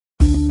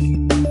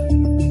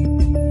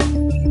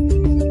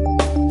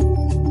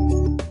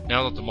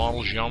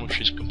model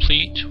geometry is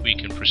complete, we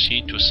can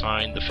proceed to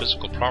assign the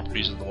physical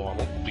properties of the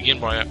model. We'll begin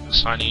by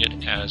assigning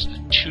it as a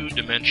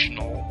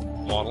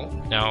two-dimensional model.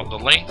 Now the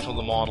length of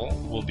the model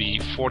will be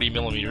 40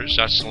 millimeters.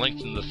 That's the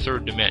length in the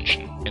third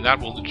dimension, and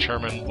that will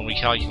determine, when we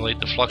calculate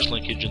the flux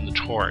linkage and the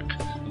torque,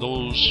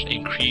 those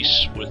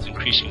increase with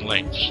increasing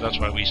length, so that's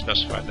why we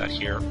specified that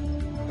here.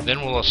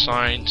 Then we'll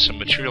assign some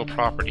material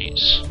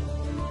properties.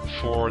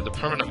 For the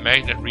permanent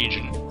magnet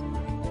region,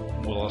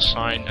 we'll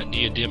assign a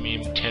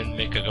neodymium 10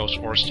 megagauss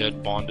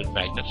Oersted bonded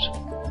magnet.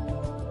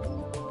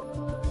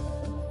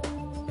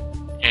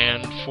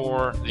 And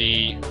for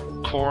the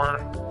core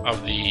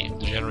of the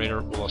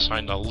generator, we'll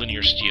assign a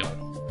linear steel.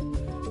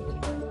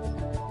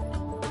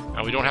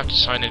 Now we don't have to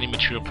assign any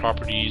material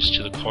properties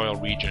to the coil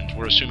regions.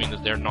 We're assuming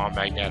that they're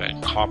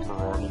non-magnetic, copper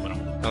or aluminum.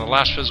 Now the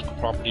last physical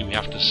property we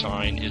have to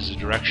assign is the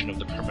direction of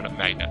the permanent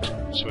magnet.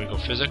 So we go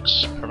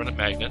Physics, Permanent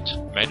Magnet,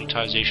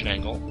 Magnetization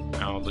Angle.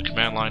 Now the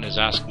command line is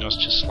asking us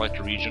to select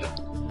a region.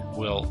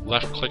 We'll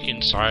left click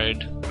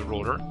inside the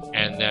rotor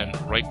and then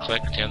right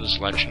click to end the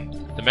selection.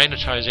 The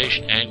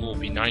magnetization angle will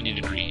be 90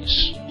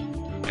 degrees.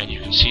 And you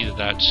can see that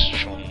that's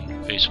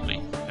shown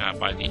basically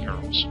by the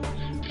arrows.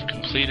 We've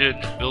completed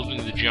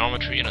building the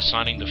geometry and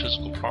assigning the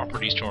physical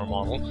properties to our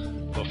model.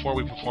 Before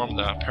we perform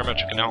the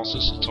parametric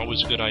analysis, it's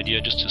always a good idea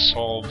just to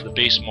solve the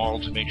base model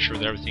to make sure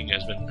that everything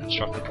has been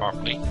constructed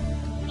properly.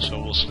 So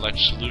we'll select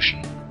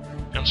Solution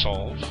and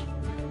Solve.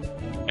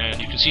 And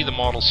you can see the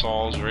model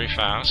solves very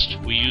fast.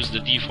 We use the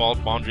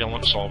default boundary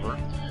element solver.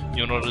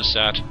 You'll notice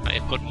that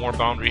it put more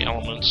boundary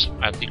elements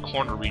at the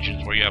corner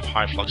regions where you have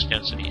high flux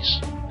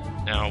densities.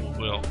 Now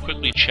we'll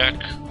quickly check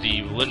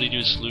the validity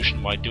of the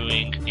solution by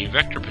doing a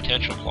vector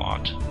potential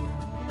plot.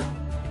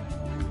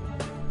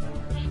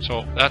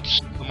 So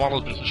the model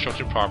has been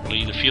constructed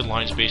properly. The field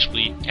lines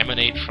basically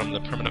emanate from the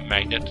permanent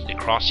magnet. They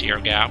cross the air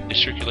gap, they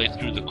circulate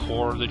through the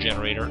core of the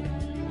generator,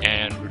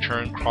 and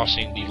return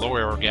crossing the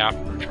lower air gap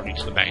and returning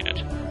to the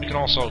magnet. We can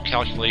also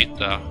calculate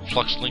the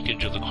flux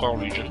linkage of the coil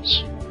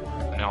regions.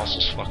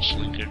 Analysis flux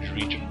linkage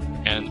region.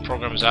 And the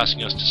program is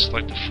asking us to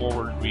select the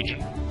forward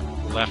region.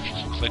 Left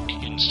click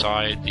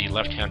inside the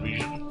left hand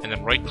region, and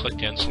then right click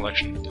to end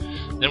selection.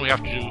 Then we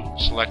have to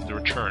select the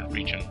return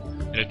region.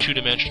 In a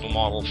two-dimensional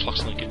model,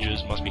 flux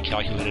linkages must be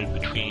calculated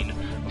between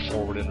a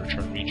forward and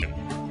return region.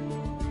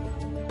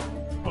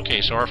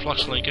 Okay, so our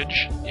flux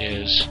linkage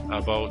is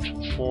about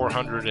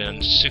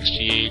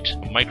 468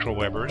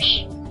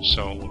 microwebers,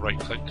 so we'll right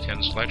click to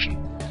end selection.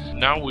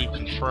 Now we've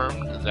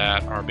confirmed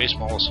that our base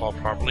model is solved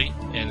properly.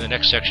 In the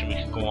next section we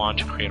can go on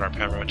to create our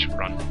parametric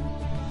run.